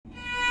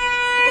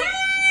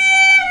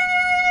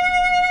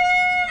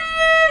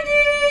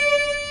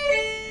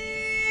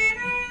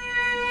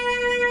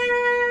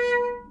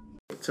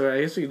So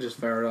I guess we could just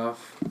fire it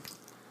off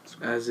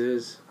as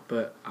is.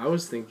 But I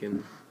was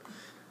thinking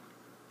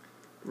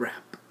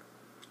rap.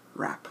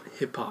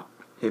 Hip hop.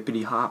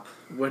 Hippity hop.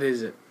 What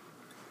is it?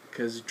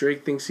 Because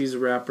Drake thinks he's a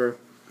rapper.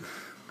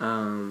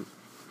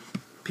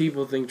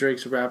 People think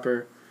Drake's a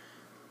rapper.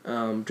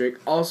 Drake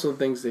also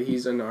thinks that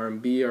he's an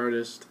R&B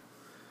artist.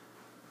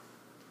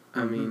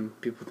 I mean,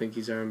 people think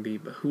he's R&B,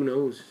 but who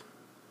knows?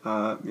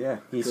 Yeah,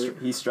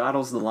 he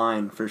straddles the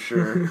line for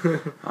sure.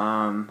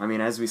 I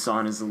mean, as we saw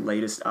in his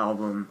latest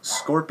album,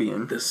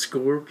 Scorpion. The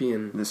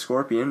Scorpion,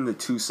 the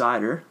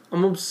two-sider.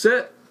 I'm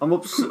upset.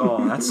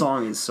 Oh, that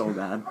song is so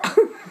bad.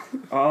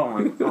 Oh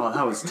my god,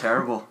 that was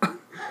terrible.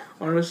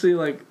 Honestly,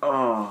 like,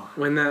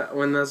 when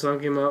that song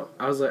came out,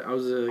 I was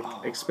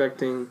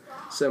expecting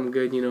something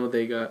good. You know,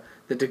 they got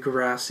the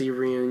Degrassi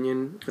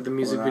reunion for the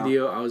music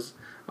video. I was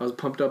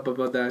pumped up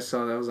about that. I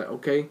saw that. I was like,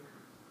 okay,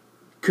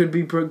 could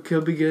be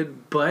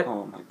good, but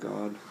oh my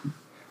god.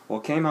 Well,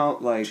 it came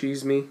out like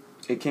cheese me.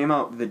 It came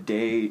out the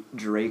day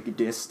Drake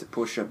dissed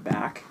Pusha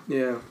back.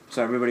 Yeah.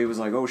 So everybody was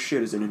like, "Oh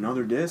shit, is it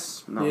another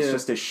diss?" No, it's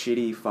just a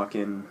shitty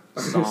fucking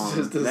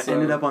song that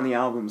ended up on the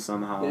album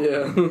somehow.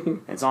 Yeah.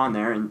 It's on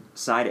there, and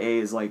side A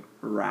is like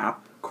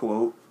rap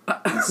quote,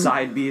 and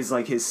side B is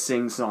like his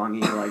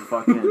sing-songy like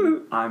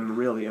fucking I'm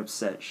really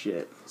upset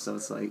shit. So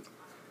it's like,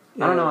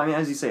 I don't know. I mean,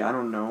 as you say, I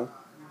don't know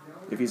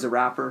if he's a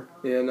rapper.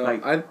 Yeah, no,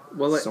 like,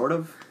 sort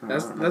of.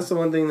 That's the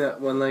one thing that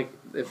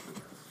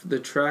if the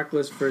track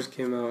list first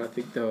came out, I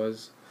think that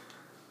was.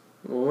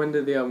 Well, when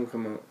did the album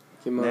come out?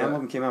 The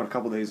album came out a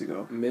couple days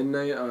ago.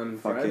 Midnight on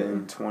Friday?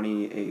 Fucking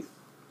 28th.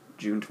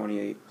 June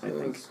 28th, I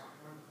think.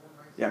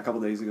 Yeah, a couple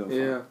days ago.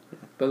 Yeah.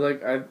 But,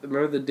 like, I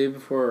remember the day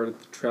before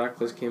the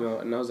track list came out,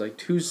 and I was like,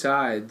 2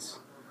 sides.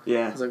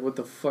 Yeah. I was like, what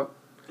the fuck?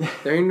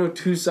 There ain't no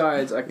 2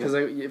 sides. Because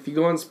if you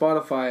go on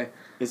Spotify,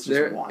 it's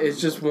just one.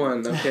 It's just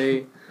one,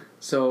 okay?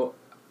 So,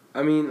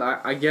 I mean,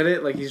 I get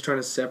it. Like, he's trying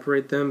to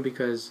separate them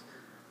because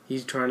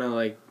he's trying to,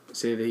 like,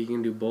 say that he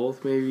can do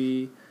both,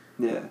 maybe.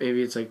 Yeah.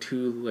 Maybe it's, like,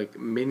 2, like,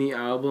 mini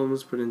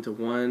albums put into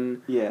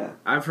one. Yeah.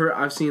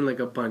 I've seen, like,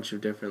 a bunch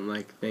of different,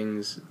 like,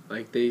 things.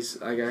 Like,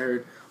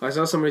 I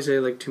saw somebody say,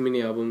 like, 2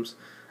 mini albums.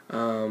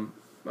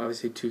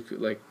 Obviously 2,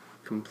 like,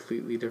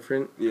 completely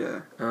different.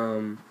 Yeah.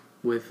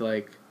 With,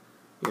 like,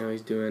 you know,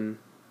 he's doing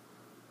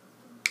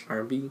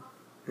R&B,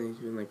 and he's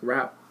doing, like,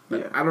 rap. But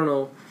yeah. I don't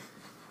know.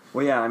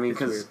 Well, yeah, I mean,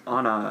 because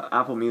on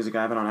Apple Music,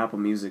 I have it on Apple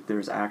Music,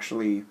 there's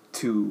actually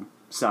 2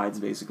 sides,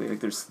 basically. Like,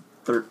 there's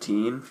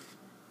 13,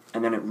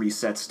 and then it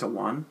resets to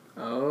 1.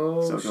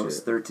 Oh, so it goes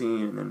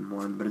 13 and then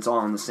 1, but it's all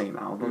on the same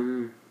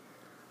album.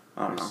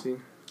 I don't know. See.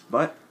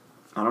 But,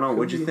 I don't know,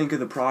 what'd you think of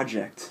the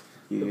project?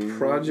 The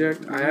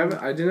project,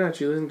 I didn't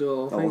actually listen to the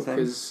whole thing,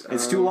 because...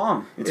 it's too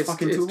long. It's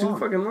fucking too long. It's too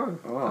fucking long.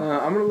 Oh.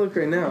 I'm gonna look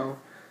right now,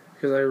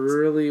 because I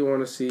really want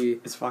to see...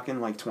 It's fucking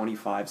like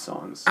 25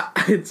 songs.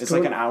 It's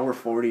like an hour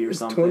 40 or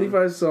something.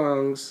 25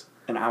 songs.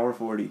 An hour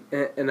 40.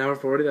 An hour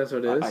 40, that's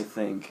what it is? I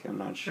think. I'm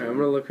not sure.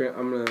 Right,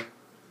 I'm gonna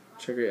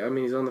check it. I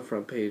mean, he's on the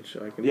front page,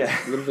 so I can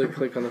literally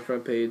click on the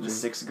front page. The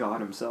sixth god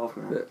himself,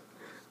 man.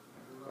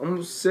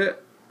 I'm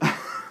set.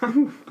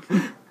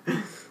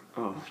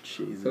 Oh,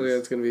 Jesus. So yeah,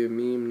 it's gonna be a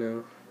meme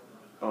now.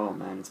 Oh,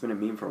 man, it's been a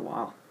meme for a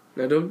while.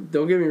 Now, don't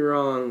get me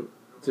wrong,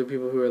 to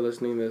people who are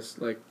listening to this,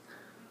 like,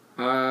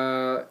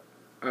 I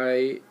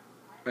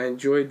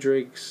enjoy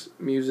Drake's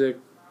music.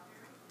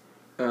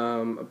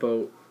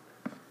 About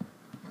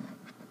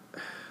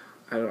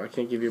I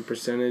can't give you a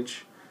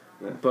percentage,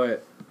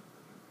 but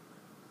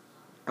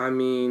I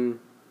mean,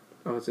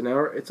 it's an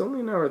hour. It's only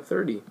an hour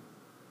 30.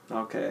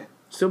 Okay.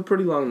 Still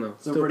pretty long though.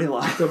 Still pretty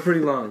long. Still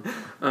pretty long.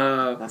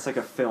 That's like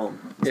a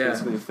film. It's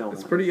basically a film.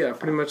 It's pretty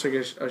much like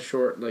a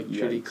short, like,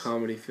 shitty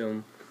comedy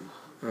film.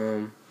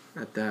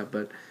 At that,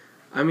 but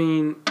I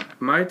mean,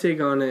 my take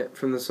on it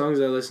from the songs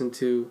I listened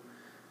to,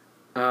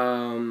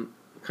 kind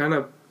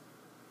of,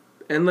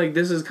 and like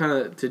this is kind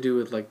of to do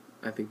with, like,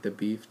 I think the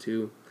beef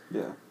too.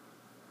 Yeah.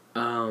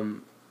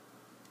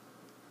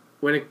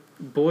 When it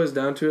boils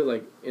down to it,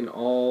 like, in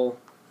all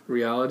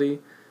reality,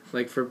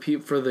 like, for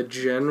the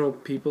general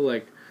people,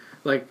 like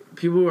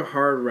people who are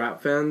hard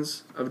rap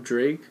fans of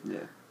Drake,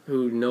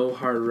 who know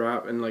hard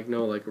rap and, like,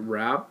 know, like,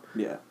 rap,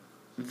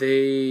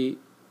 they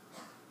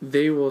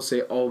will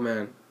say, oh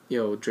man,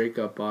 yo, Drake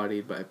got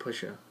bodied by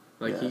Pusha,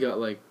 like, he got,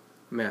 like,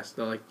 messed,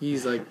 like,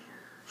 he's, like,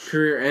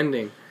 career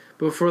ending.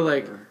 But for,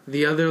 like,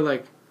 the other,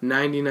 like,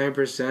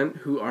 99%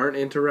 who aren't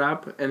into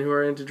rap and who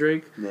are into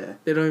Drake,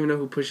 they don't even know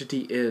who Pusha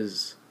T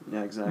is.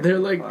 Yeah, exactly. They're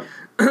like,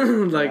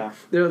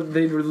 they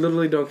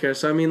literally don't care.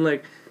 So I mean,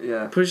 like,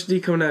 Pusha T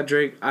coming at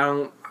Drake,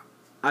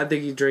 I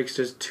think Drake's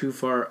just too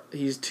far.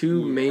 He's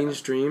too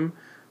mainstream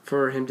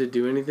for him to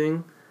do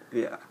anything.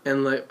 Yeah.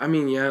 And, like, I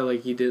mean,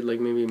 like, he did, like,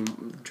 maybe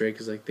Drake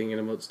is, like, thinking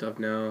about stuff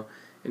now,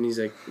 and he's,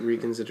 like,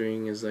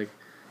 reconsidering his, like,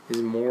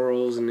 his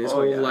morals and his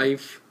whole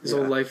life. His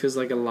whole life is,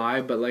 like, a lie,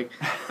 but, like,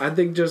 I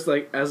think just,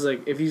 like, as,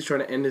 like, if he's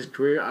trying to end his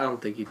career, I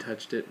don't think he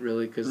touched it,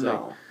 really, because,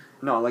 like,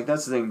 No, like,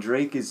 that's the thing.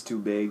 Drake is too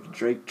big.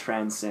 Drake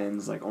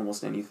transcends, like,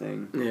 almost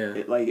anything. Yeah.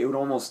 It would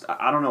almost...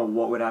 I don't know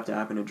what would have to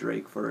happen to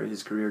Drake for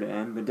his career to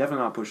end, but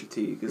definitely not Pusha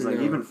T. Because, like,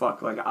 even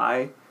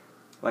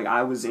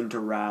I was into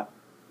rap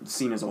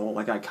scene as a whole.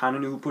 Like, I kind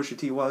of knew who Pusha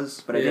T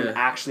was, but I didn't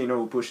actually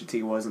know who Pusha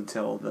T was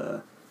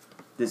until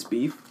this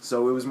beef.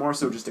 So it was more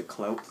so just a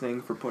clout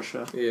thing for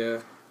Pusha.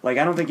 Yeah. Like,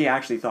 I don't think he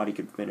actually thought he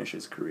could finish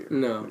his career.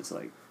 No. But it's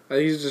like... I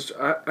think he's just...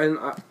 I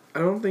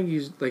don't think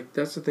he's... Like,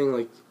 that's the thing,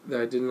 like,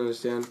 that I didn't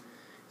understand.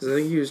 Is I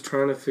think he was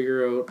trying to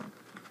figure out,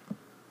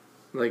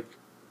 like...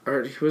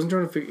 Or he wasn't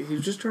trying to figure... He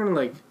was just trying to,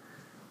 like,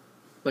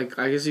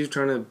 I guess he was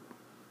trying to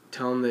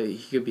tell him that he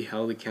could be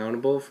held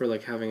accountable for,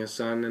 like, having a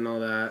son and all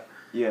that.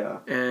 Yeah.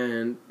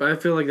 But I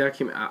feel like that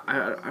came...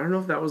 I don't know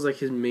if that was, like,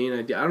 his main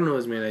idea. I don't know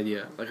his main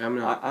idea. Like, I'm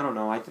not... I don't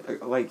know.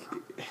 Like,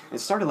 it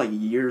started, like,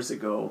 years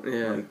ago.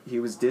 Yeah. Like, he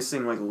was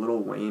dissing, like, Lil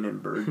Wayne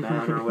and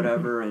Birdman or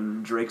whatever,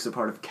 and Drake's a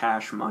part of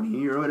Cash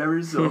Money or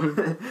whatever, so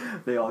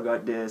they all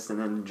got dissed, and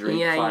then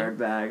Drake fired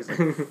back. It's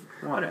like,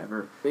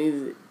 whatever.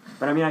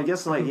 But, I mean, I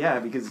guess, like, yeah,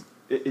 because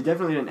it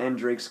definitely didn't end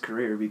Drake's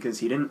career, because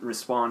he didn't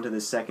respond to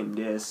the second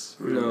diss,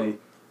 really,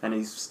 and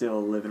he's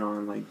still living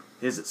on, like...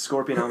 His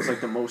Scorpion album's like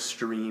the most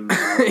streamed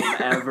album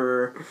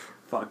ever.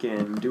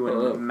 Fucking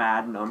doing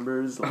mad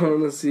numbers. Like, I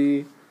want to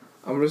see.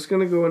 I'm just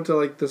gonna go into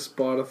like the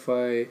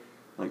Spotify.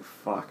 Like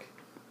fuck.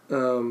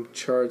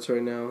 Charts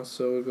right now.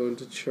 So we'll go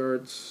into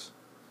charts.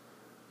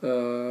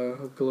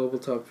 Global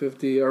top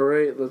 50. All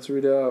right, let's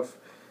read off.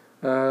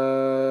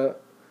 Number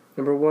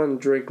 1,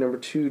 Drake. Number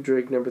 2,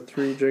 Drake. Number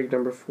 3, Drake.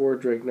 Number 4,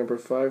 Drake. Number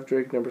 5,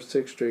 Drake. Number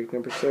 6, Drake.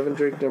 Number 7,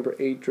 Drake. Number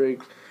 8, Drake.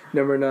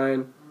 Number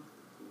 9.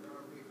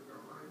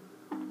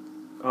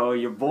 Oh,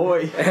 your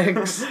boy.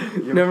 X.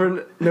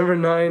 Number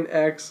 9,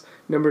 X.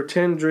 Number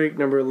 10, Drake.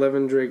 Number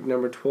 11, Drake.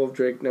 Number 12,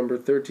 Drake. Number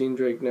 13,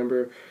 Drake.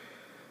 Number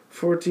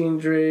 14,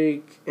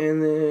 Drake.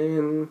 And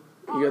then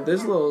you got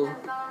this little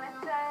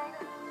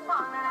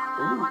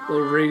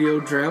radio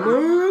drama.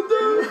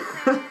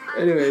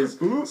 Anyways,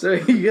 so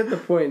you get the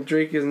point.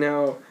 Drake is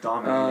now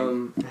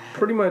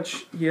pretty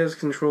much, he has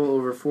control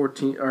over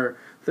 14 or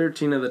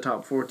 13 of the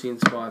top 14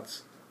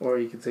 spots. Or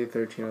you could say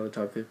 13 of the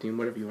top 15,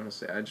 whatever you want to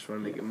say. I just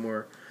want to make it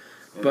more...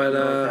 But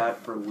like that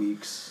for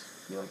weeks.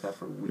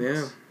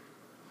 Yeah.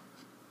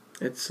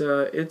 It's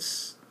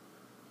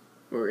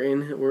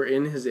we're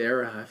in his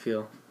era, I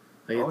feel.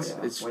 Like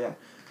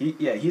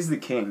he's the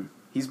king.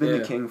 He's been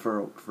the king for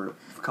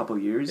a couple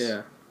years.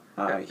 Yeah.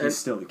 He's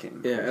still the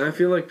king. Yeah, and I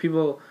feel like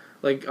people,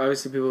 like,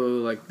 obviously people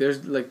who, like,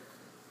 there's, like,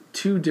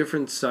 two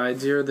different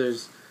sides here.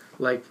 There's,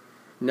 like,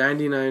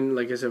 99,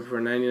 like I said before,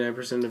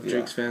 99% of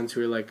Drake's fans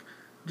who are, like,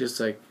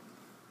 just, like,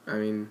 I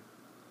mean...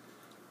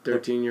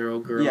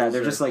 13-year-old girls. Yeah,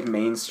 they're just like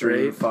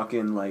mainstream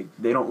fucking, like,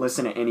 they don't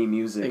listen to any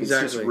music.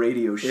 Exactly. It's just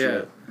radio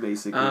shit,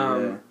 basically.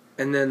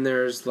 And then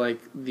there's like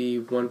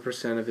the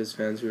 1% of his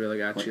fans who are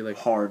like actually like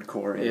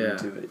hardcore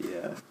into it,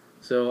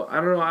 So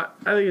I don't know, I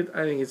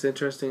think it's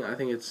interesting. I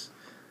think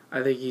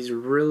he's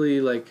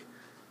really like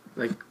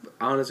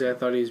honestly I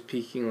thought he was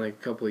peaking like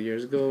a couple of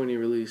years ago when he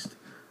released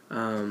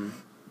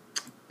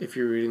If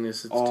You're Reading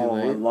This, It's Too Late.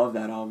 Oh, I love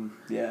that album.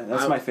 Yeah,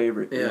 that's my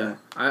favorite. Yeah.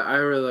 I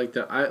really like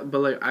that. But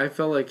like I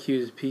felt like he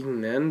was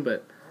peaking then,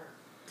 but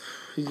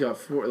he's got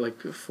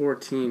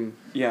 14.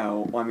 Yeah,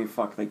 well, I mean,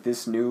 fuck, like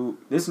this new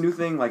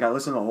thing, like I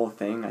listened to the whole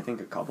thing, I think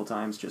a couple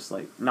times, just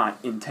like not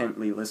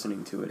intently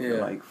listening to it, but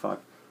like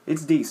fuck,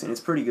 it's decent.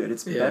 It's pretty good.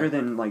 It's better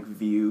than like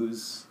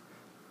Views,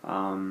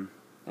 and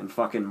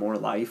fucking More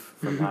Life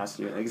from last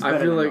year. Like, it's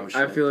better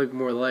I feel like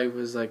More Life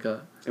was like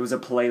a. It was a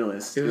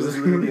playlist. It was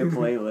literally a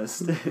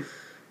playlist.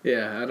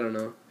 Yeah, I don't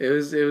know. It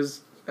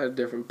was a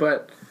different,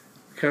 but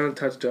kind of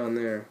touched on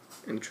there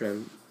in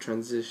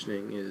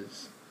transitioning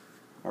is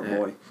our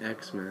boy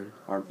X-Men.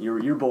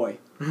 Your boy,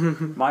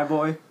 my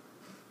boy,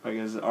 I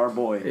guess our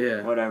boy.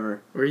 Yeah,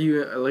 whatever. Were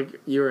you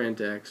you were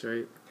into X,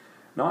 right?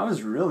 No, I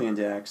was really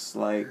into X.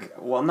 Like,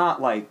 well, not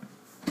like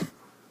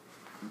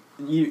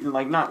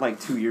not like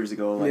 2 years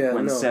ago, like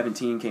when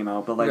 17 came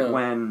out, but like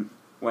when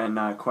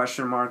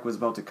Question Mark was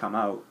about to come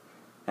out.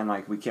 And,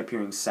 like, we kept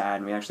hearing Sad,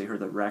 and we actually heard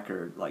the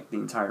record, like, the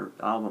entire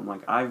album.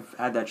 Like, I've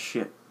had that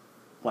shit,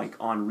 like,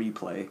 on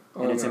replay.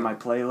 And it's in my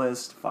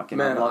playlist.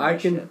 Fucking, I love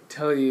that shit. Man, I can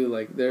tell you,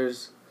 like,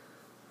 there's,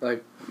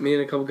 like, me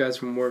and a couple guys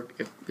from work,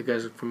 if the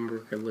guys from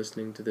work are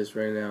listening to this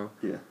right now.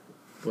 Yeah.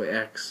 Boy,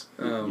 X.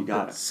 You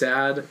got it.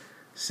 Sad.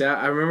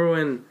 I remember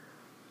when,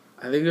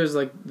 I think it was,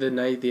 like, the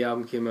night the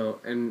album came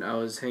out, and I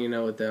was hanging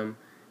out with them,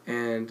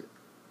 and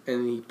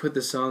he put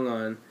the song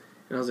on.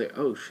 And I was like,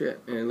 oh, shit.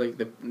 And, like,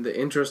 the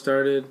intro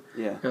started.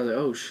 Yeah. And I was like,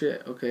 oh,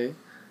 shit, okay.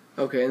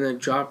 Okay, and then it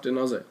dropped, and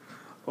I was like,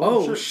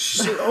 oh,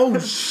 shit. Oh,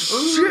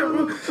 shit.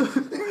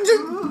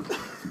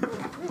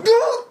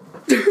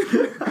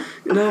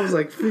 And I was,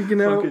 like,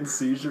 freaking out. Fucking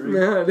seizure.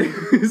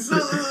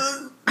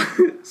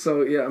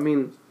 So, yeah, I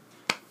mean,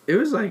 it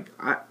was, like,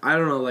 I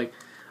don't know, like,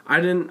 I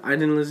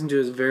didn't listen to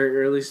his very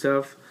early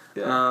stuff.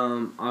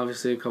 Yeah.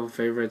 Obviously, a couple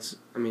favorites.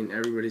 I mean,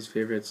 everybody's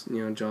favorites,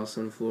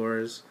 Jocelyn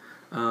Flores.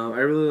 I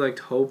really liked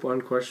Hope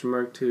on Question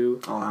Mark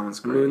too. Oh, that one's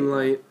great.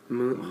 Moonlight.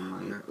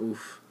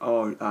 Oof.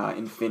 Oh,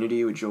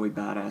 Infinity with Joey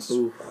Badass.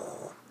 Oof.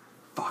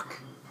 Fuck.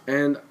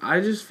 And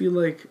I just feel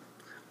like,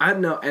 I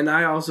don't know, and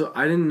I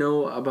didn't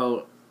know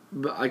about,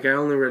 but like I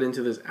only read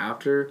into this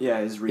after.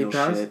 Yeah, his real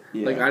shit.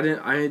 Yeah. Like I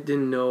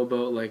didn't know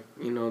about like,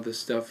 you know, the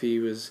stuff he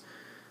was,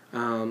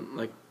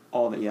 like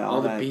all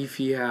the beef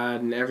he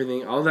had and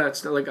everything, all that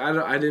stuff. Like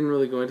I didn't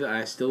really go into.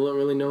 I still don't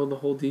really know the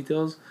whole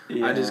details.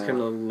 Yeah. I just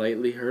kind of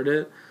lightly heard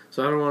it,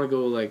 so I don't want to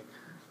go like,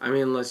 I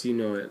mean, unless you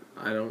know it,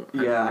 I don't.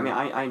 Yeah, I mean,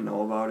 I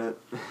know about it.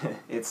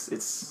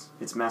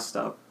 It's messed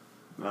up.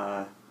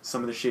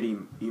 Some of the shit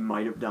he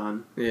might have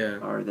done. Yeah.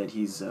 Or that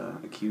he's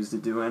accused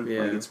of doing.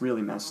 Yeah. Like it's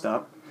really messed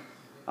up.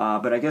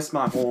 But I guess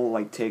my whole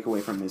like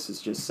takeaway from this is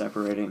just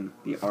separating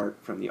the art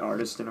from the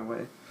artist in a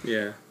way.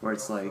 Yeah. Where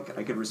it's like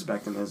I could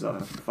respect him as a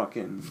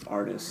fucking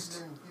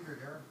artist.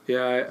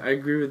 Yeah, I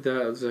agree with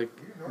that. It's like,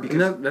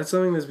 because that's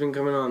something that's been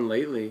coming on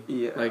lately.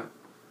 Yeah. Like,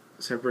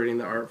 separating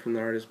the art from the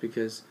artist,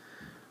 because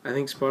I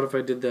think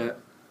Spotify did that.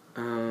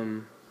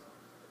 That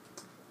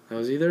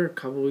was either a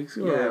couple weeks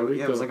ago or a week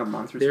ago. It was like a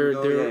month or two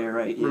ago. Yeah, you're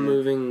right. Yeah.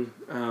 Removing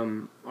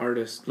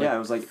artists. Like, it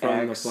was like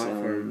from X the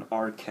platform. and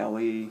R.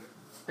 Kelly.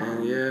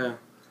 And yeah.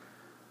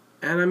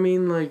 And I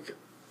mean, like,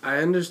 I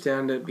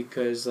understand it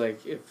because,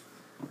 like, if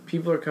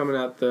people are coming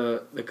at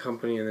the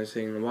company and they're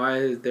saying, why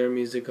is their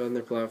music on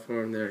their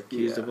platform? They're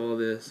accused of all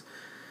this.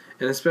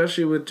 And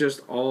especially with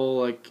just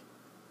all, like,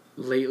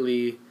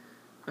 lately,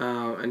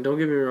 and don't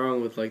get me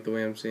wrong with, like, the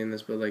way I'm saying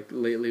this, but, like,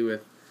 lately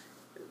with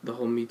the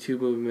whole Me Too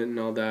movement and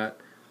all that,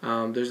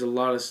 there's a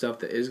lot of stuff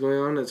that is going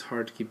on. It's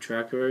hard to keep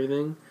track of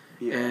everything.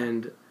 Yeah.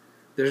 And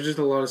there's just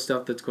a lot of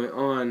stuff that's going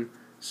on.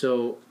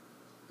 So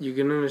you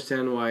can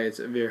understand why it's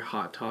a very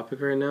hot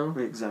topic right now.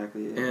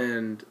 Exactly, yeah.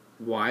 And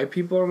why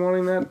people are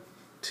wanting that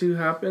to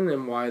happen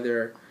and why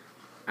they're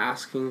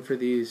asking for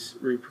these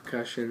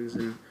repercussions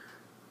and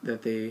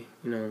that they,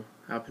 you know,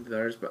 happen to the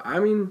artists. But I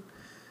mean,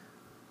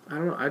 I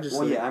don't know, I just...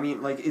 Well, yeah, I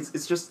mean, like,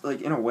 it's just,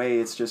 like, in a way,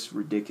 it's just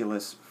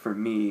ridiculous for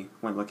me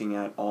when looking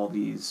at all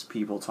these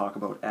people talk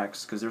about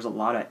X, because there's a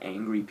lot of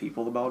angry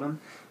people about him.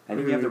 I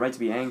think you have the right to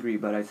be angry,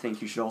 but I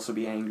think you should also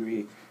be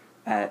angry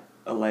at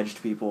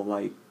alleged people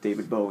like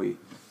David Bowie,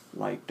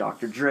 like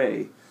Dr.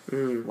 Dre,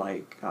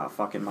 like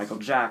fucking Michael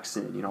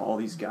Jackson, you know, all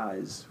these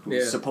guys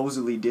who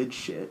supposedly did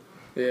shit.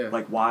 Yeah.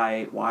 Like,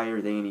 why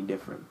are they any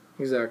different?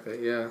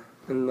 Exactly, yeah.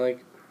 And,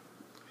 like,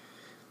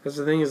 that's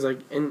the thing is, like,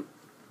 and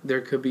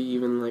there could be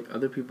even, like,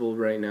 other people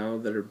right now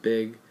that are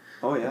big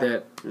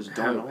that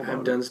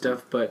have done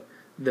stuff, but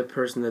the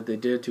person that they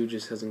did it to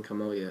just hasn't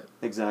come out yet.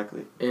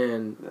 Exactly.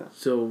 And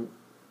so,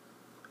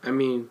 I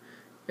mean,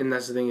 and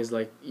that's the thing is,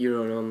 like, you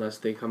don't know unless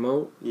they come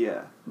out.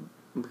 Yeah.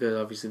 Because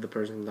obviously the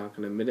person's not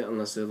going to admit it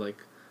unless they're, like,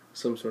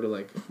 some sort of,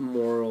 like,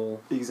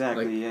 moral...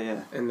 Exactly, like,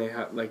 yeah. And they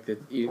have, like, the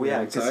eating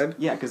outside.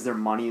 Yeah, because their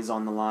money is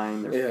on the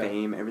line, their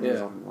fame,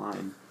 everything's on the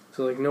line.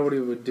 So, like, nobody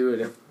would do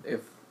it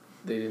if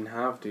they didn't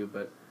have to,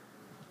 but...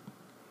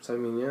 So, I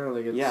mean, yeah,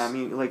 like, it's... Yeah, I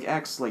mean, like,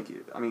 X, like,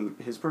 I mean,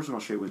 his personal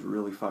shit was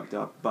really fucked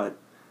up, but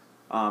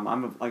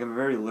I'm a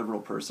very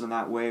liberal person in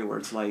that way, where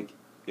it's like,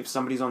 if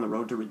somebody's on the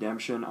road to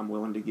redemption, I'm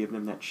willing to give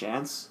them that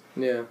chance.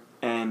 Yeah.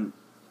 And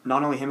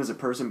not only him as a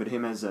person, but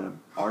him as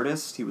an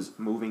artist, he was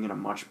moving in a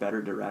much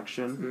better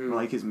direction.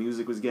 Like, his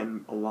music was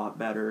getting a lot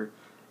better.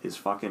 His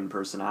fucking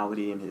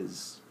personality and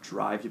his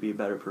drive to be a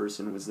better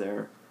person was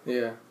there.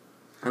 Yeah.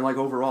 And, like,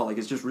 overall, like,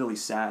 it's just really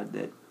sad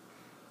that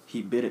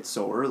he bit it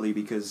so early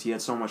because he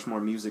had so much more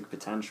music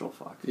potential.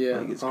 Fuck. Yeah.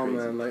 Like, it's crazy.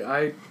 Man, like,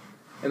 I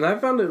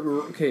found it...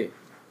 Okay.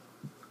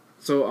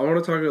 So, I want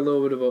to talk a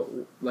little bit about,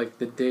 like,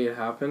 the day it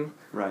happened.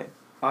 Right.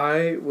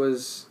 I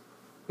was...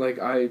 Like,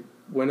 I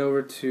went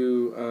over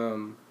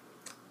to...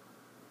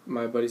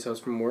 my buddy's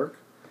house from work,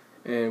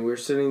 and we were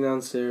sitting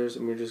downstairs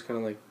and we were just kind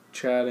of like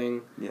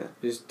chatting,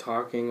 just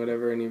talking,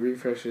 whatever, and he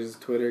refreshes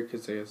Twitter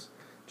because I guess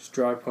just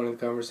dry point of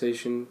the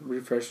conversation,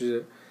 refreshes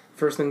it.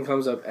 First thing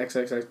comes up,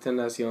 XXX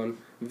Tentacion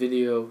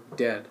video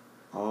dead.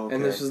 Oh, okay.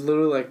 And this is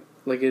literally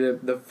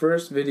the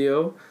first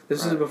video.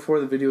 This is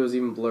before the video was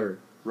even blurred.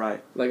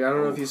 Right. Like, I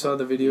don't know if you saw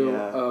the video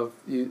of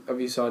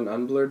you saw an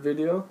unblurred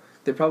video.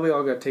 They probably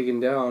all got taken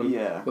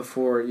down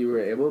before you were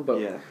able, but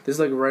this is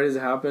like right as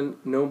it happened,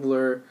 no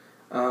blur.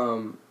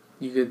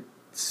 You could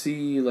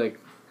see, like,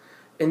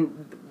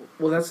 and,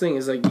 well, that's the thing,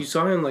 is, like, you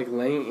saw him, like,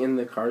 laying in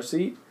the car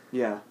seat.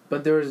 Yeah.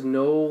 But there was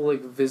no,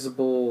 like,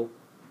 visible,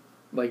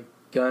 like,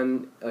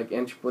 gun, like,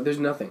 entry, but there's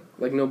nothing.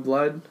 Like, no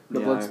blood,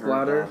 no blood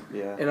splatter.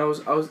 Yeah. And I was,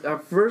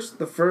 at first,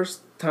 the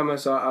first time I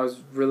saw it, I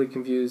was really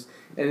confused,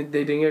 and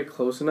they didn't get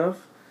close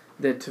enough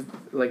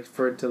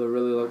for it to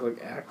really look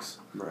like X.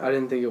 Right. I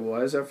didn't think it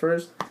was at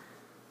first.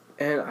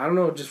 And, I don't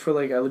know, just for,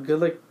 like, a good,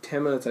 like,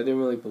 10 minutes, I didn't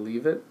really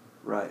believe it.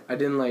 Right. I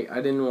didn't want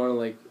to,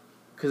 like,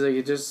 because, like,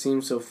 it just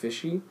seemed so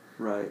fishy.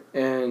 Right.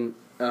 And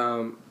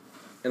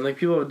like,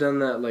 people have done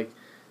that, like...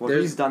 Well,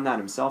 he's done that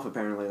himself,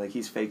 apparently. Like,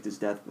 he's faked his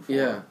death before.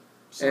 Yeah.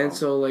 So. And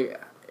so,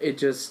 like,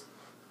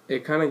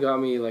 it kind of got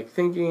me, like,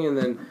 thinking,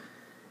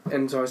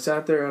 and so I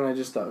sat there and I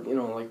just thought, you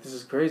know, like, this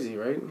is crazy,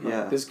 right?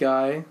 Like, this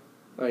guy,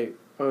 like,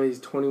 Oh, he's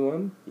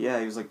 21? Yeah,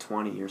 he was like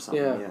 20 or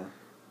something,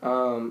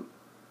 yeah.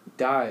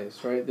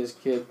 Dies, right, this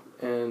kid,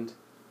 and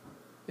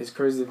it's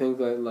crazy to think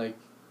that, like,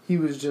 he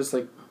was just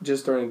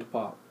starting to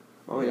pop.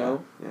 Oh, you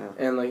know? Yeah.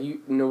 And, like,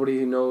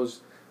 nobody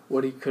knows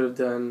what he could have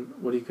done,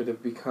 what he could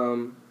have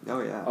become.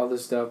 Oh, yeah. All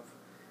this stuff.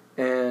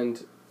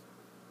 And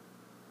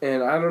I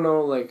don't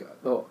know, like,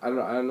 I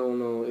don't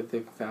know if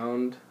they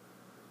found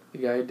the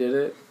guy who did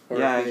it. Or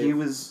yeah, he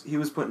was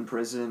put in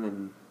prison,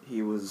 and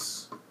he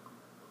was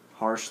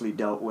harshly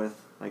dealt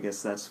with. I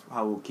guess that's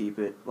how we'll keep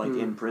it, like,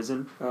 in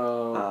prison.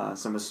 Oh.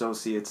 Some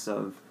associates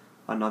of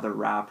another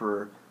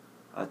rapper,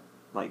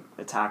 like,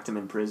 attacked him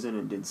in prison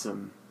and did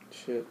some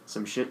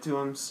shit to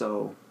him,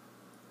 so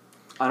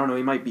I don't know,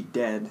 he might be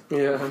dead.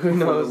 Yeah, who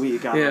knows? The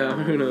week,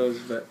 who knows,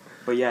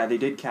 But yeah, they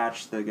did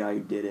catch the guy who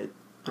did it.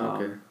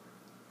 Okay.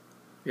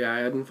 Yeah, I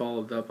hadn't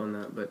followed up on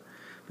that, but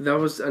that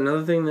was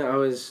another thing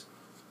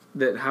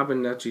that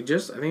happened actually I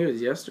think it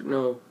was yesterday.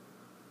 No,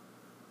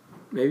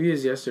 maybe it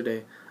was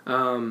yesterday.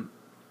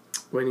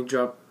 When he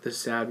dropped the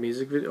sad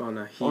music video on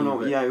it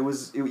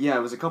was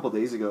a couple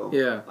days ago.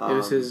 Yeah, it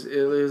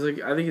was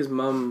like, I think his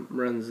mom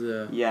runs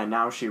the. Yeah,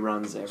 now she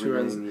runs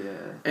everything.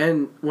 Yeah.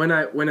 And when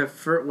it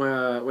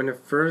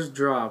first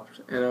dropped,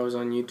 and I was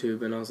on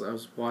YouTube and I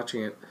was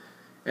watching it,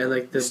 and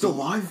like He's still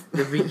alive.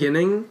 The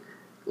beginning,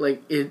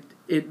 like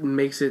it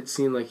makes it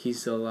seem like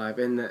he's still alive,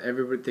 and that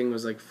everything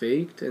was like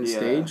faked and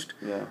staged.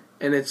 Yeah.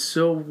 And it's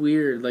so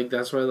weird. Like,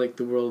 that's why, like,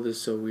 the world is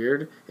so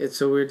weird. It's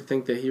so weird to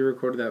think that he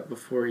recorded that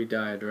before he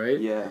died, right?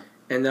 Yeah.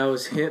 And that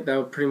was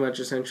pretty much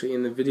essentially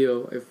in the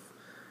video,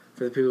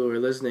 for the people who are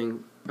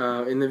listening,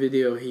 in the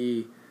video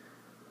he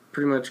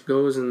pretty much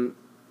goes and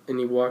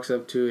he walks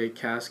up to a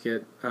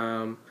casket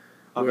of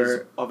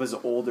his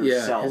older self.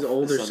 Yeah, his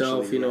older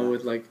self,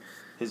 with, like,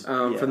 his,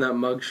 from that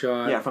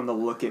mugshot. Yeah, from the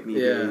Look at Me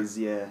days,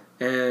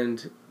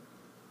 And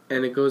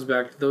it goes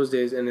back to those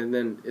days, and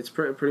then it's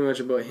pretty much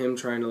about him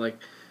trying to, like,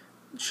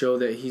 show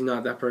that he's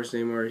not that person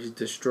anymore. He's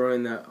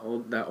destroying that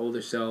older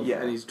self,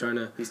 and he's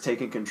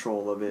taking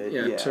control of it.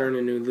 Yeah, turn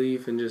a new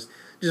leaf and just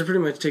pretty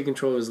much take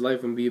control of his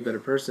life and be a better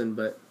person.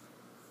 But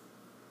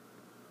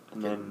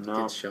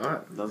gets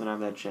shot. Doesn't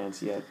have that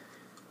chance yet.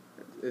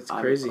 It's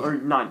crazy. Or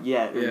not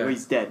yet. Yeah.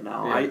 He's dead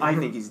now. Yeah. I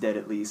think he's dead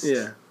at least.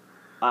 Yeah.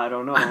 I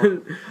don't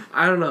know.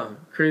 I don't know.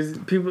 Crazy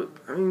people.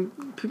 I mean,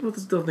 people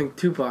still think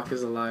Tupac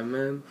is alive,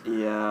 man.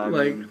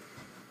 Yeah.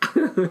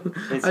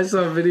 I saw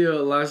a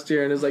video last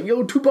year and it's like,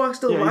 yo, Tupac's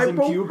still alive,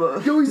 bro.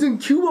 Cuba. Yo, he's in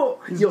Cuba.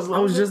 I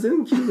was just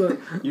in Cuba.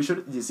 Did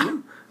you see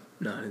him?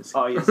 No, I didn't see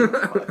him. Oh, yes.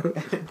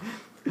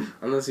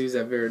 Unless he's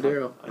at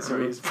Veradero.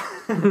 He's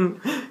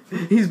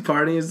he's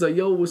partying. He's like,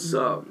 yo, what's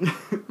up?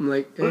 I'm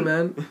like, hey,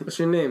 man, what's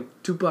your name?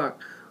 Tupac.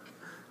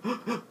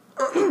 Tupac.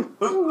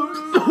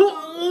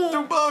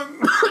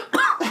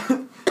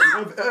 You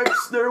have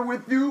X there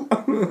with you.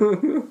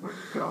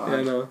 God.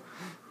 Yeah, no.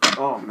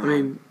 Oh, man. I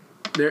mean,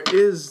 there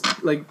is,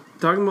 like,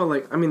 talking about,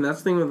 like, I mean, that's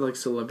the thing with, like,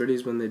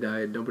 celebrities when they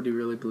die. Nobody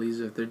really believes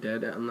if they're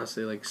dead unless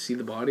they, like, see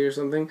the body or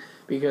something.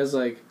 Because,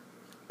 like,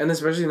 and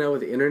especially now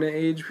with the internet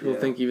age, people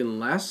think even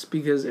less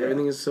because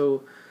everything is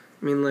so,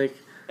 I mean, like,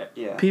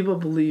 people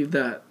believe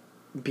that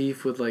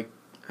beef with, like,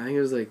 I think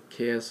it was, like,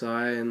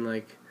 KSI and,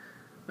 like,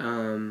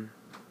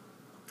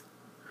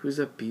 who's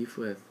that beef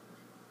with?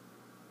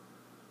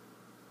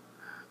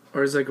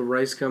 Or is, like,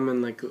 Rice Gum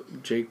and, like,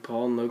 Jake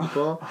Paul and Logan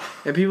Paul?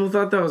 And people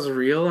thought that was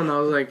real, and I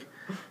was like,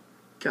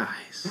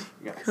 guys,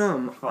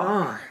 come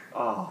on.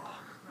 Oh.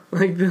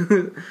 Like,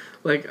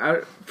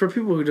 for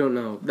people who don't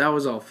know, that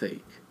was all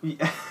fake.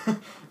 Yeah.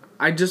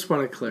 I just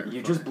want to clarify.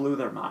 You just blew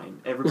their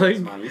mind. Everybody's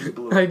mind. You just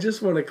blew it. I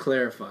just want to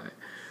clarify.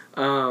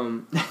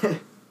 I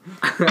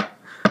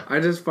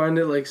just find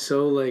it, like,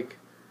 so, like,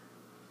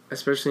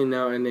 especially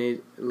now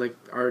in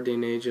our day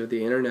and age of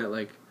the internet,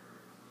 like,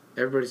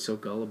 everybody's so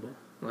gullible.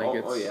 Like,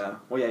 yeah.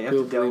 Well, yeah, you have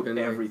to doubt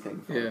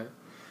everything. Yeah.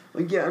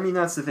 Like, yeah, I mean,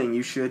 that's the thing.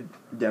 You should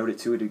doubt it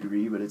to a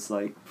degree, but it's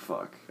like,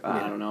 fuck.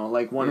 I don't know.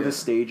 Like, one of the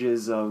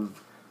stages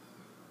of,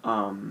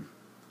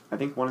 I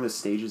think one of the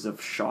stages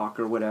of shock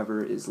or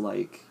whatever is,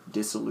 like,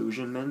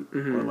 disillusionment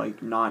or,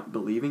 like, not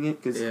believing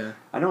it. Because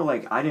I know,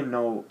 like, I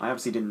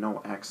obviously didn't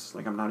know X.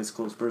 Like, I'm not his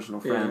close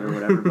personal friend or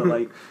whatever. But,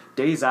 like,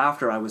 days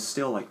after, I was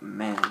still like,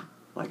 man,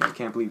 like, I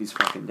can't believe he's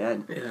fucking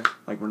dead. Yeah.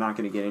 Like, we're not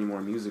going to get any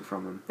more music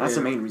from him. That's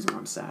the main reason why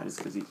I'm sad, is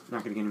because he's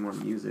not going to get any more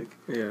music.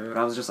 Yeah. But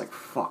I was just like,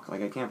 fuck,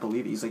 like, I can't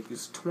believe it. He's like, he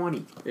was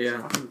 20. Yeah.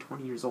 He's fucking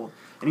 20 years old.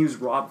 And he was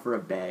robbed for a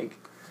bag.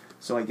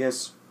 So I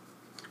guess,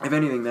 if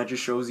anything, that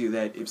just shows you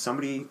that if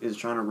somebody is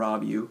trying to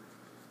rob you,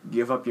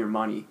 give up your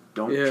money.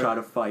 Don't try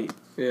to fight.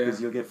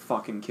 Because you'll get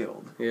fucking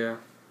killed. Yeah.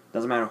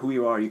 Doesn't matter who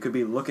you are. You could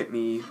be Look at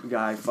Me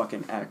guy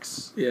fucking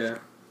X. Yeah.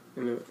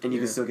 And you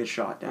can still get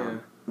shot down. Yeah.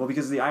 Well,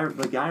 because the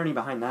irony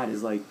behind that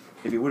is, like,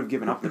 if he would have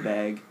given up the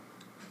bag,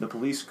 the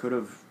police could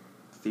have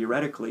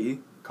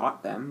theoretically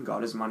caught them,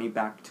 got his money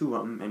back to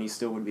him, and he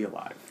still would be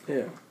alive.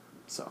 Yeah.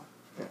 So.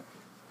 Yeah.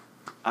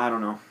 I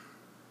don't know.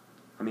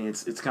 I mean,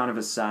 it's kind of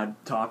a sad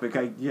topic,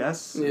 I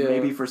guess. Yeah.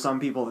 Maybe for some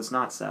people it's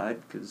not sad,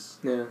 because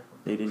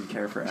they didn't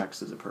care for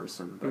X as a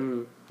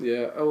person. But.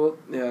 Yeah. Oh, well,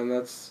 yeah, and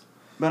that's...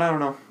 But I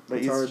don't know. But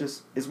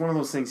it's one of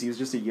those things. He was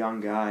just a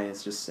young guy.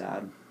 It's just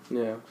sad.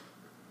 Yeah.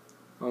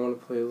 I want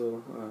to play a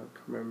little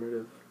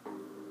commemorative.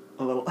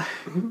 A little.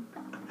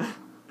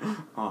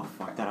 Oh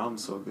fuck! That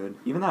album's so good.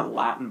 Even that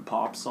Latin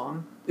pop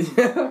song.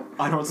 Yeah.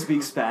 I don't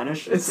speak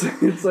Spanish. It's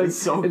like it's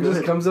so it good.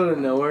 just comes out of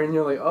nowhere, and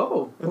you're like,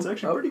 oh, it's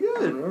actually pretty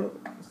good. Right.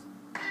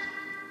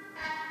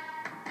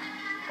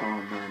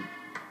 Oh man.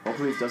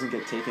 Hopefully it doesn't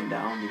get taken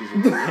down because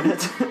we're playing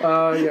it.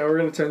 Yeah, we're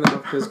gonna turn that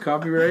off because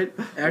copyright.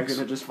 We're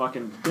gonna just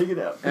fucking dig it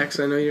up. X,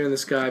 I know you're in the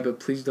sky, but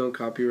please don't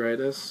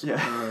copyright us.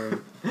 Yeah.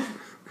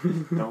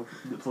 No,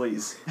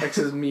 please.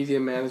 X's media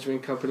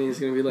management company is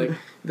gonna be like,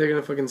 they're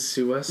gonna fucking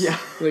sue us. Yeah.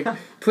 Like,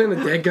 playing the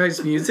dead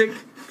guy's music?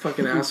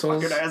 Fucking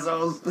assholes. Fucking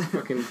assholes.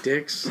 Fucking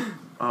dicks.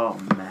 Oh,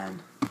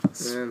 man.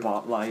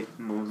 Spotlight,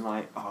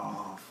 Moonlight.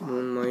 Oh, fuck.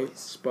 Moonlight,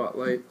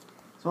 Spotlight.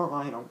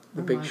 Spotlight.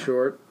 The Big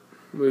Short.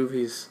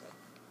 Movies.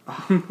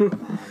 Oh,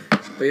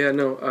 but yeah,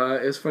 no,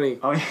 it's funny.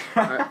 Oh,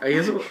 yeah. I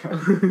guess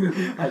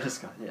I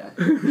just got, yeah.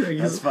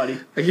 That's funny.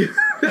 I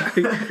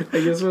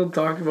guess we'll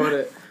talk about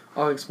it.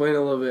 I'll explain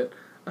a little bit.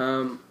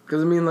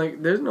 Because, I mean,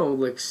 like, there's no,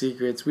 like,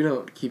 secrets. We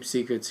don't keep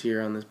secrets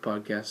here on this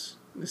podcast.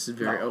 This is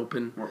very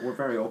open. We're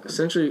very open.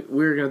 Essentially,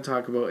 we're going to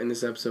talk about, in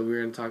this episode,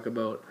 we're going to talk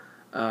about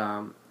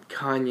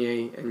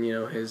Kanye and, you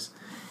know, his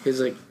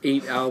like,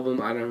 8 album,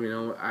 I don't even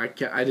know, I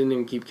didn't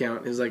even keep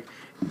count, his, like,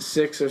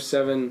 6 or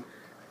 7,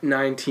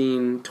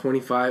 19,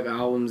 25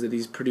 albums that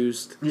he's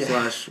produced,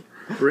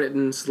 /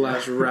 written, /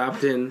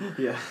 rapped in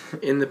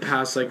the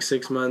past, like,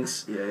 6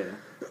 months. Yeah.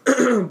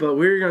 But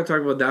we were going to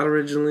talk about that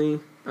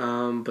originally,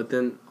 but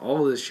then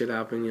all this shit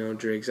happened, you know,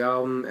 Drake's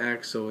album,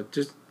 X, so it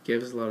just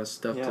gave us a lot of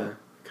stuff to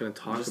kind of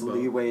talk just about.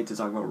 Just leeway to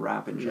talk about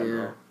rap in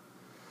general.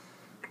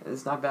 Yeah.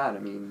 It's not bad, I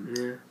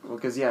mean,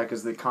 because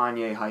the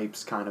Kanye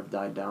hype's kind of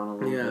died down a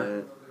little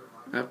bit.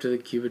 After the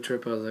Cuba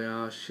trip, I was like,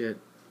 oh shit,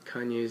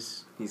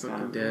 Kanye's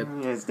fucking dead.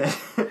 Yeah, he's dead.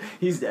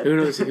 He's dead. Who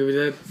knows, he could be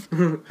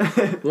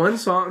dead. One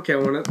song, okay, I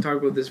want to talk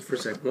about this for a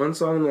sec. One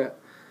song that,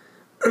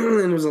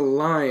 and it was a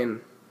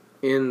line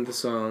in the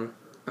song,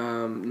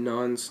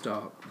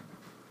 Non-Stop.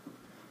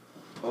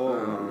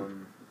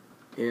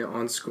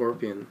 On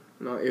Scorpion.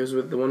 No, it was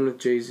with the one with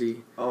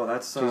Jay-Z. Oh,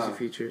 that's Jay-Z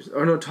features.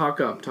 Oh no,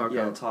 Talk Up. Talk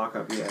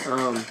Up.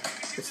 Yeah.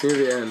 It's near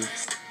the end.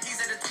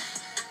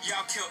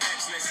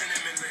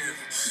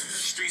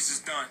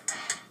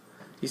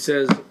 He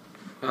says,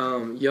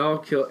 y'all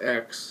kill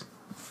X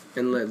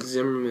and let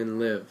Zimmerman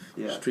live.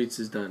 Yeah. Streets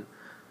is done.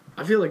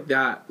 I feel like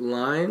that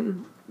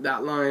line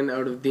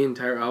out of the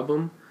entire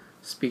album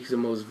speaks the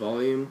most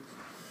volume.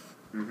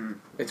 Mm-hmm.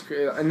 It's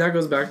great, and that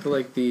goes back to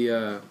like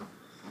the.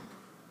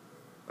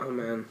 Oh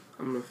man,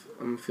 I'm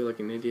gonna feel like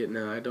an idiot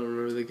now. I don't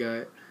remember the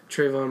guy,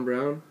 Trayvon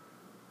Brown.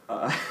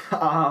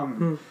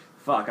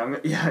 Fuck.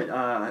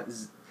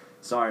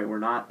 Sorry, we're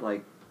not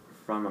like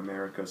from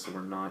America, so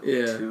we're not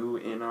too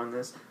in on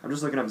this. I'm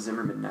just looking up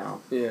Zimmerman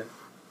now. Yeah.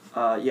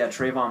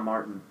 Trayvon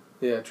Martin.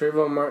 Yeah,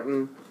 Trayvon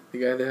Martin, the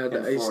guy that had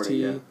the iced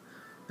tea,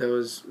 that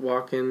was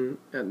walking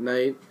at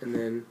night, and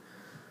then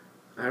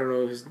I don't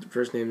know, his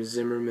first name is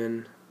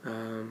Zimmerman.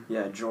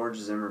 George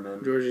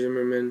Zimmerman. George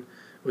Zimmerman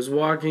was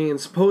walking,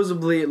 and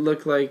supposedly it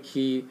looked like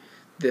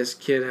this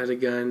kid had a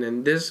gun,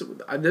 and this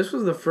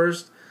was the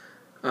first,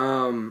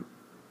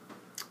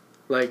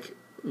 like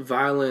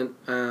violent,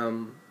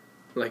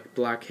 like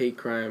black hate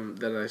crime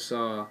that I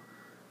saw.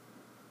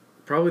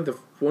 Probably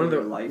probably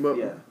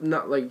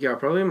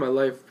in my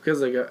life,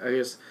 because like I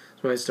guess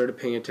when I started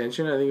paying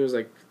attention. I think it was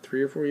like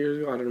 3 or 4 years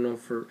ago. I don't know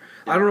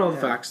I don't know all the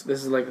facts.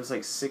 This is like, it was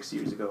like 6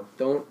 years ago.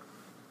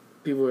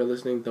 People who are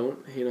listening,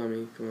 don't hate on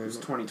me. Come on. It was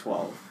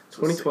 2012.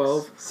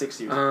 2012.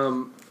 6 years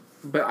ago.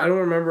 But I don't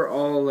remember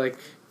all, like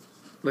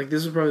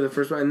this was probably the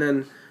first one. And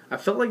then I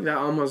felt like that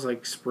almost,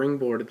 like,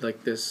 springboarded,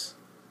 like, this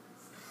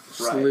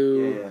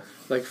slew.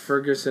 Like,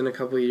 Ferguson a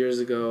couple of years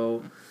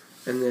ago.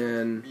 And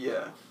then...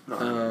 Yeah. I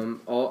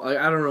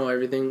don't know,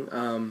 everything.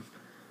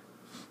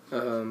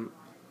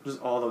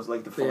 Just all those,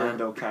 like, the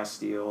Philando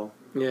Castile.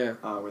 Yeah.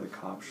 Where the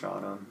cop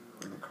shot him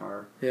in the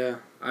car. Yeah.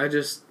 I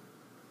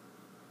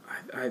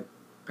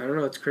don't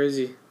know, it's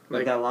crazy.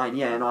 Like that line,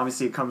 and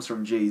obviously it comes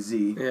from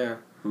Jay-Z. Yeah.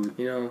 Who,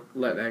 you know,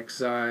 let X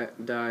die,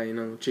 you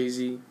know,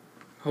 Jay-Z,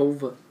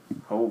 Hove.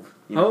 You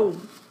know.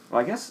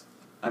 Well, I guess,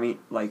 I mean,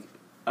 like,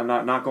 I'm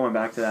not going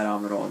back to that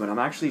album at all, but I'm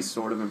actually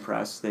sort of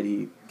impressed that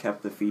he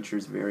kept the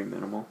features very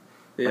minimal.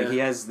 Yeah. Like, he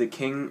has the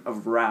king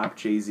of rap,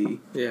 Jay-Z,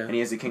 and he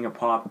has the king of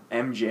pop,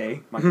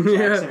 MJ, Michael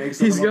Jackson.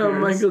 He's got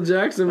Michael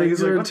Jackson makes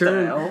a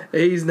return.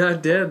 Hey, he's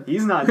not dead.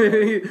 He's not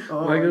dead.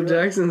 Michael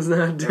Jackson's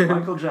not dead. If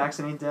Michael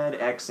Jackson ain't dead,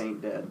 X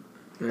ain't dead.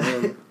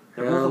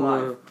 They're both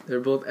alive.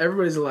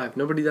 Everybody's alive.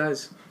 Nobody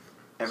dies.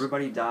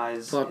 Everybody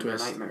dies. Plot in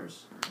twist. Their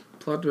nightmares.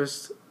 Plot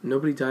twist.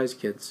 Nobody dies,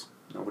 kids.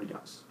 Nobody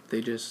dies.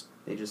 They just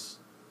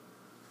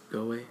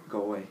go away.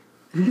 Go away.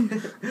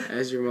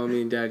 As your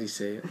mommy and daddy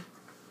say it.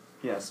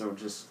 Yeah, so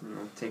just,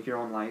 take your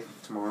own life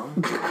tomorrow.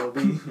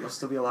 You'll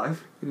still be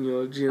alive.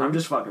 I'm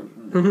just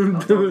fucking.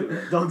 No,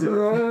 don't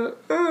do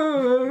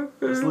it.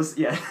 Just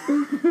listen.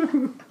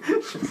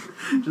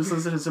 Just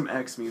listen to some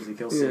X music.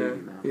 He'll save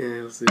you, man. Yeah,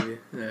 he'll save you.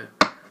 Yeah.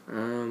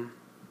 Man,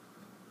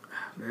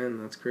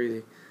 that's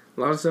crazy. A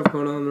lot of stuff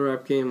going on in the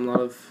rap game. A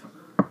lot of.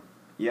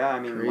 Yeah, I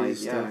mean, like,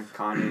 stuff.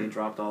 Kanye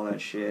dropped all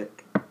that shit.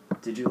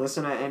 Did you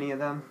listen to any of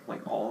them?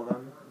 Like, all of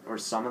them? Or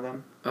some of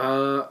them?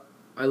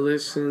 I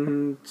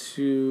listened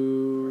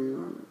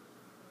to.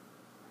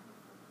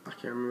 I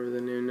can't remember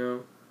the name now.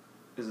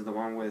 Is it the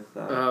one with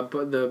but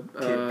the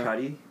Kid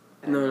Cudi?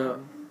 No.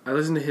 I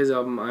listened to his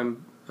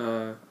album.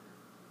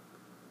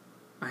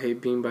 I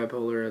hate being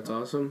bipolar. It's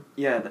awesome.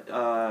 Yeah,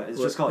 it's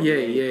just called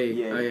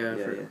Yay. Oh yeah.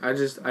 I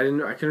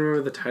couldn't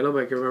remember the title,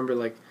 but I can remember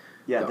like.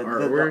 Yeah, the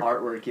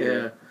artwork.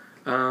 Yeah.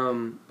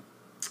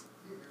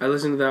 I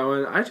listened to that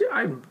one. I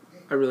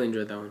really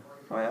enjoyed that one.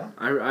 Oh yeah.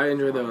 I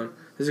enjoyed that one.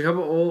 There's a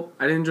couple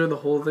I didn't enjoy the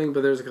whole thing,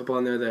 but there's a couple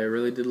on there that I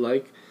really did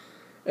like,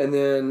 and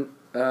then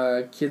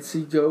Kids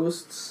See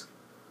Ghosts.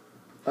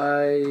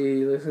 I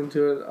listened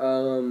to it.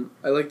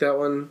 I like that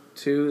one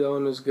too. That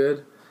one was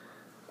good.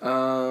 That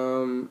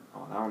one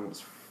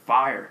was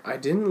fire. I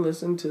didn't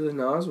listen to the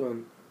Nas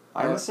one.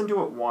 I listened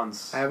to it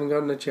once. I haven't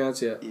gotten a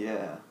chance yet.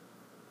 Yeah.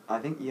 I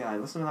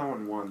listened to that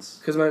one once.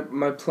 Because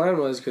my plan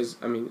was,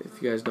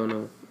 if you guys don't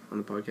know on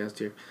the podcast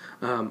here,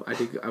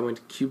 I went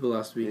to Cuba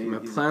last week, and my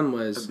plan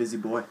was a busy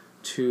boy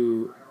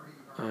to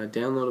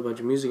download a bunch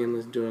of music and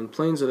listen to it on the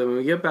plane, so that when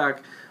we get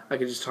back, I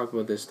could just talk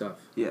about this stuff.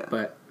 Yeah.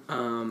 But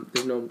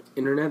there's no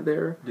internet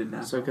there,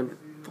 so I couldn't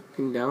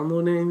fucking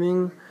download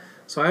anything.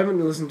 So I haven't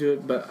listened to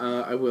it, but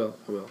I will.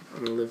 I'm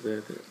gonna live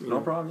there. No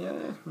problem.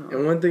 Yeah. No.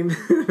 And one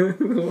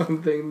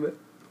thing that.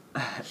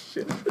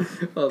 Shit.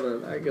 Hold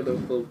on, I gotta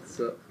pull this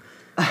up.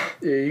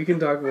 Yeah, you can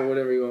talk about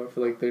whatever you want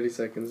for like 30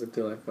 seconds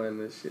until I find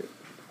this shit.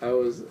 I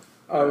was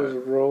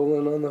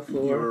rolling on the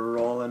floor. You were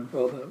rolling.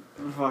 Hold up.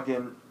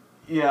 Fucking.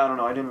 Yeah, I don't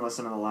know. I didn't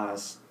listen to the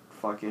last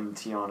fucking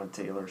Tiana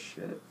Taylor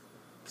shit.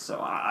 So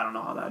I don't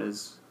know how that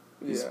is.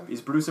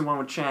 He's producing one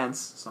with Chance,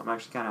 so I'm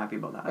actually kind of happy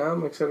about that.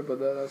 I'm excited about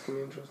that. That's gonna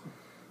be interesting.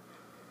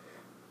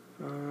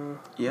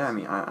 Yeah, I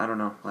mean, I don't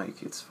know.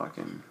 Like, it's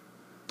fucking.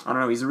 I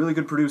don't know. He's a really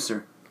good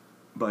producer,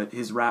 but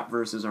his rap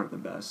verses aren't the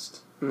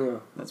best.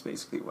 No. That's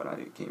basically what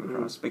I came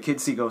across. But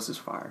Kids See Ghosts is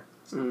fire.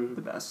 It's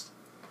the best.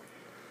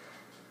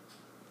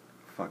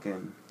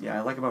 Fucking. Yeah,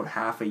 I like about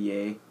half a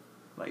Yay.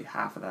 Like,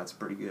 half of that's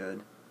pretty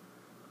good.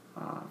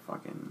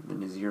 Fucking. The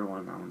Nazir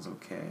one, that one's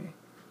okay.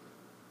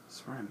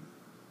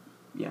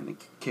 Yeah, and the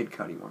Kid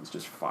Cudi one's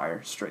just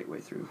fire straight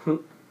way through.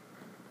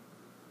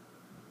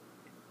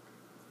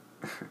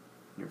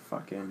 You're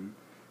fucking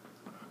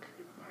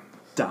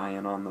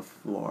dying on the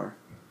floor.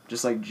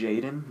 Just like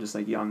Jaden, just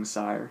like young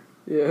Sire.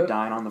 Yeah.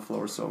 Dying on the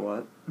floor, so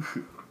what?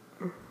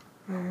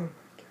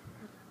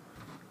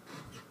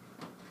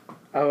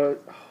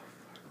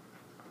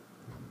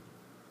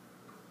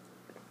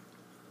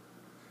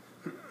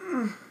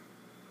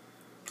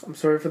 I'm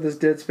sorry for this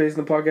dead space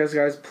in the podcast,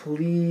 guys.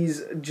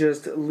 Please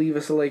just leave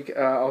us a like.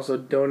 Also,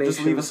 donations.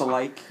 Just leave us a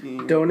like.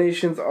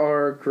 Donations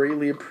are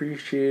greatly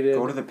appreciated.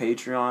 Go to the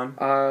Patreon.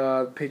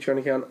 Patreon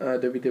account,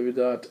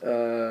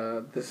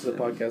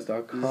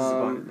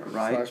 www.thisisapodcast.com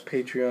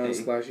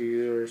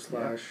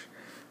 /Patreon/user/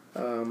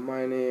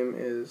 my name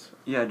is...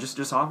 Yeah,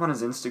 just hop on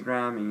his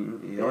Instagram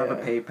and you'll have a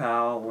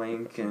PayPal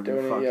link and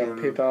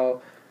PayPal.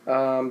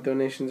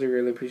 Donations are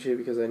greatly appreciated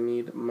because I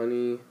need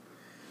money.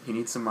 He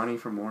needs some money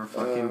for more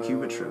fucking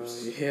Cuba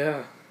trips.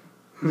 Yeah.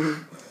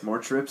 More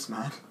trips,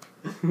 man.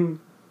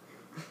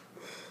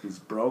 He's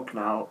broke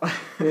now.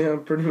 Yeah,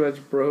 I'm pretty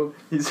much broke.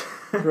 He's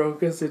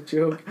broke as a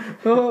joke.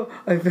 Oh,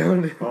 I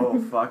found it.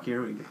 Oh, fuck,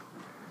 here we go.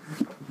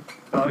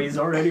 Oh, he's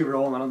already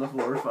rolling on the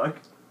floor, fuck.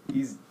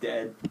 He's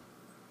dead.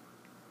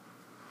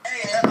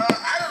 Hey,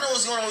 I don't know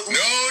what's going on.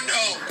 No.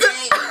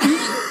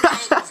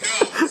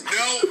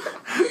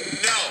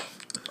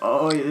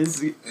 Oh,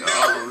 that's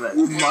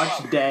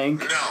much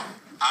dank. No,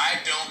 I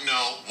don't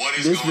know what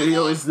is this going on.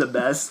 video is the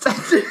best.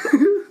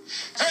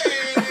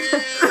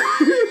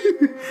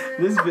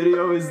 This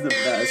video is the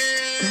best.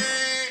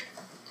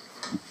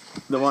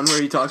 The one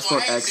where he talks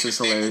about X is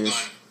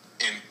hilarious.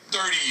 In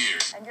 30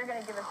 years. And you're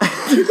gonna give us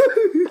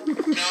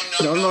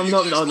No.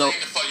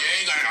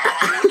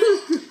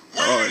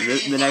 Oh,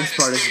 the next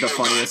part is the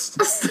funniest.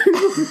 This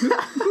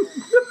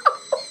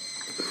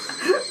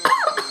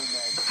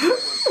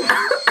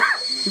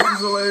is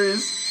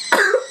hilarious. Who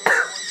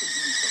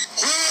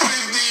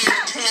is the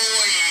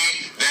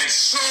employee that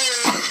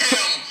sold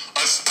him a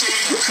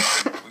steam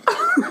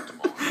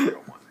gun?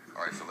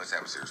 Alright, so let's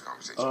have a serious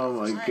conversation. Oh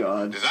my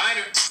god.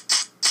 Designer.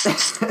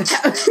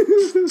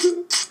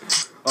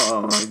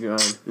 Oh my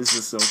god. This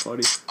is so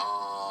funny.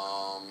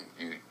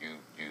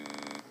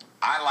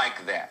 I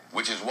like that,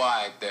 which is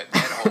why that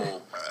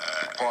whole,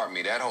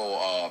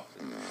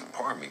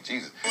 pardon me,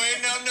 Jesus.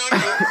 Wait, no.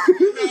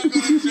 You're not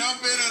gonna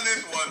jump in on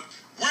this one.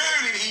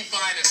 Where did he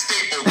find a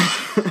staple gun?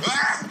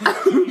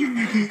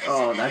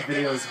 Oh, that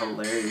video is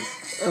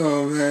hilarious.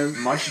 Oh, man.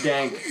 Much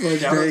dank.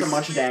 Shout out to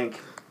Much Dank.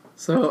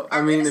 So,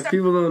 I mean, if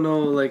people don't know,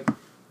 like,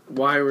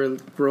 why we're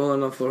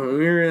rolling off the floor,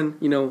 we were in,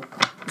 the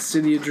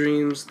city of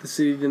dreams, the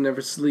city that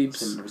never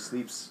sleeps. Never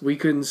sleeps. We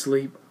couldn't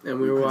sleep,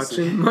 and we were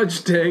watching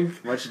Much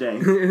Dank. Much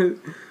Dank.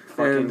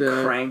 Fucking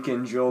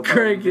cranking Joe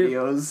Budden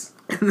videos.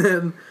 And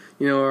then,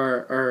 you know,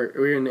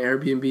 we're in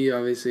Airbnb,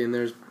 obviously, and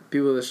there's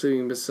people that are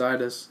sleeping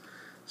beside us.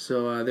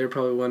 So they're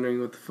probably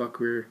wondering what the fuck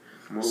we're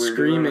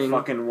screaming. Doing at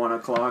fucking 1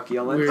 o'clock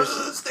yelling,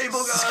 stable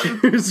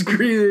gun!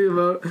 Screaming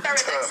about...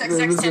 Start with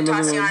XXX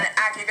Tentacion.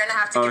 Ack, you're gonna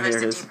have to give us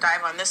a deep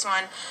dive on this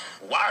one.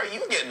 Why are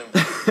you getting them?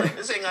 Like,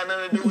 this ain't got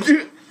nothing to do with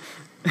you.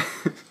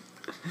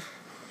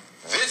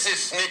 This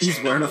is snitching.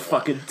 He's wearing a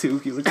fucking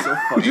toque. He looks so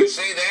funny. Do you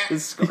say that?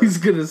 He's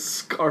gonna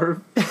scarf.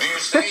 Do you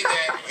say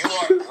that you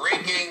are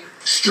breaking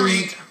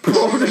street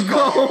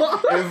protocol?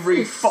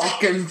 Every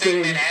fucking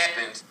thing that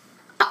happens.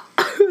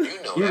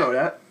 You know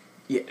that.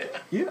 Yeah.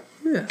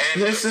 And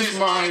this is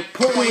my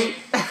point.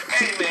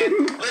 Hey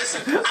man,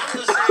 listen, I'm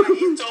just saying,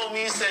 he told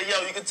me, he said,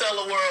 yo, you can tell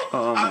the world,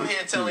 I'm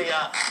here telling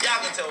y'all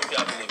can tell if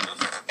y'all believe me.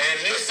 And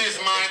this is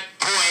my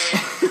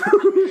point.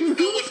 You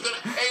know what's gonna,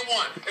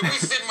 A1, if we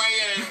sit right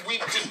here and we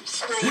just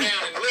scroll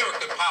down and lyric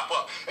could pop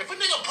up. If a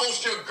nigga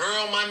post your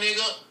girl, my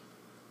nigga,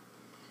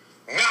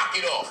 knock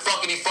it off.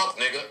 Fuckity fuck,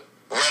 nigga.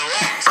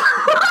 Relax.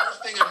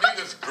 Posting a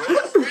nigga's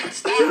girlfriend.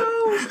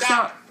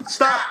 Stop.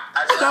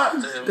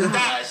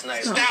 Last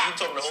night. Stop. You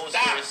told me the whole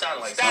story. It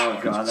sounded like Oh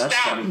god, that's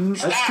funny.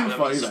 That's too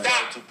funny.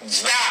 Stop.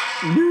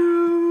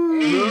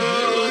 You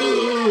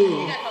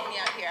gotta help me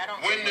out here. I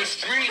don't. When the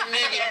street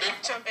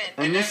nigga jump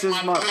in. And this is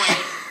my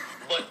point.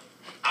 But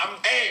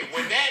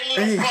when that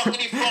little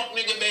fuckity fuck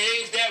nigga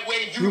behaves that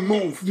way, you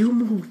move. You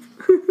move.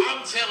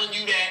 I'm telling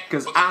you that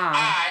because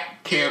I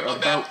care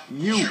about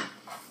you.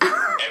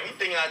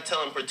 Everything I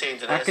tell him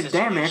pertains to that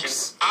academics.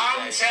 situation.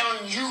 I'm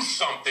telling you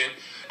something.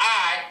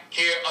 I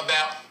care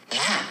about you.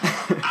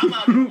 I'm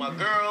out with my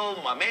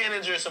girl, my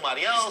manager,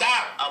 somebody else.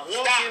 Stop. I'm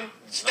walking.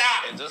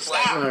 Stop. And just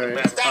Stop.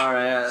 like All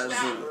right.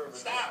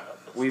 Stop.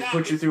 We've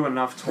put you through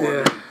enough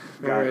torment,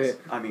 guys. Right.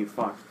 I mean,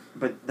 fuck.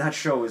 But that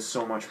show is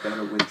so much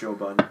better with Joe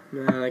Budden.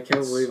 Man, I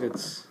can't believe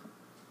it's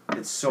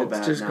so bad.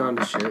 It's just now. gone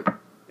to shit.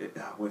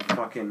 With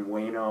fucking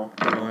Wayno.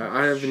 No,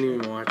 I haven't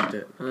even watched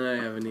it. I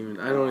don't even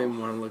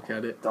want to look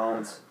at it.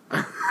 Don't.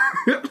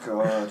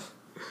 God.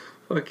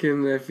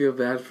 Fucking, I feel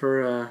bad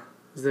for,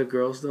 is the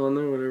girl still in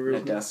there? Whatever.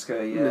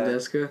 Nadeska, yeah.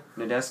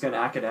 Nadeska and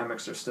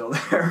academics are still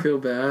there. I feel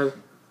bad.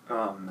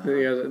 Oh, man.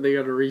 They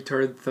got a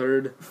retard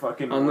third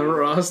fucking on the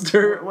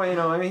roster.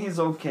 Well, I mean, he's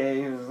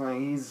okay.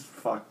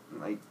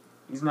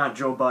 He's not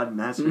Joe Budden,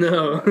 that's for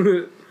No.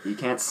 sure. You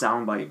can't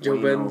soundbite Joe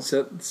Wayno. Budden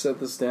set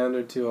the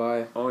standard too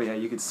high. Oh, yeah,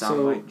 you could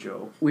soundbite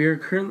Joe. We are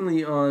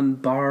currently on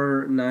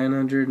bar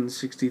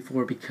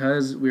 964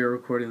 because we are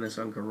recording this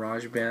on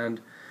GarageBand.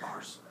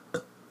 Bars.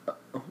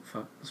 Oh,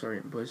 fuck. Sorry,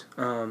 boys.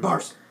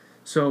 Bars.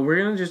 So we're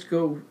going to just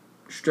go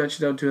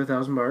stretch it out to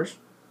 1,000 bars.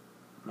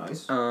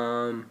 Nice.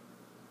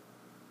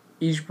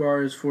 Each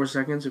bar is 4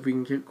 seconds. If we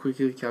can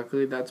quickly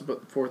calculate, that's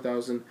about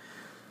 4,000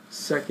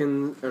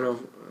 seconds.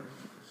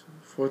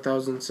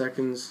 4,000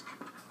 seconds.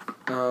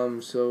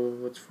 So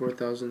what's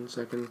 4,000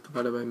 seconds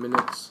divided by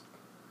minutes?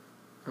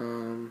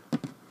 Can't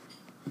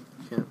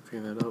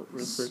figure that out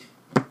real quick.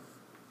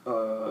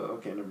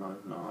 Okay, never mind.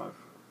 No,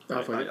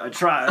 I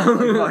tried.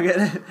 Fuck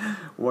it.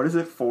 What is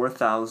it?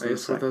 4,000 I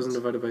guess 4,000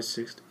 divided by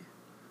 60.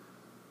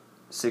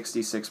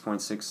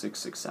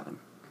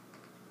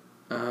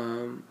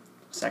 66.6667.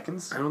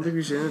 Seconds? I don't think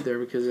we should end it there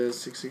because it's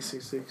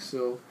 6666.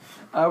 So,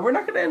 we're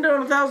not gonna end it on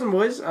 1,000,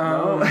 boys.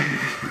 No.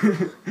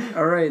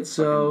 All right,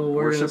 so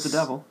we're gonna worship the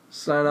devil.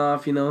 Sign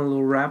off. A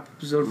little rap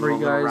episode for you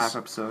guys. Rap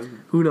episode.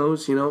 Who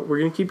knows? We're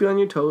gonna keep you on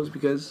your toes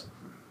because.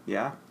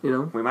 Yeah.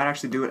 We might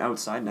actually do it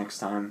outside next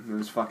time. It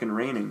was fucking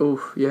raining.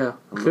 Oh yeah.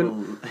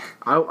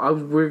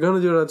 We're gonna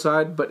do it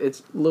outside, but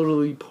it's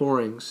literally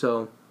pouring.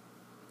 So,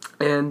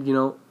 and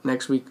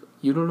next week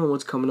you don't know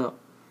what's coming up.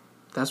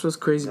 That's what's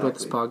crazy about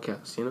this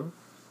podcast.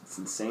 It's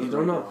insane. You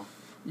don't know.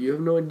 You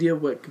have no idea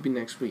what could be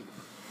next week.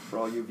 For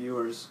all you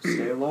viewers,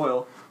 stay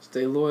loyal.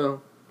 Stay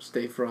loyal.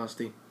 Stay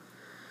frosty.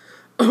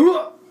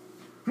 Oh,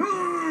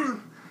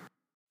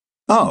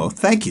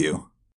 thank you.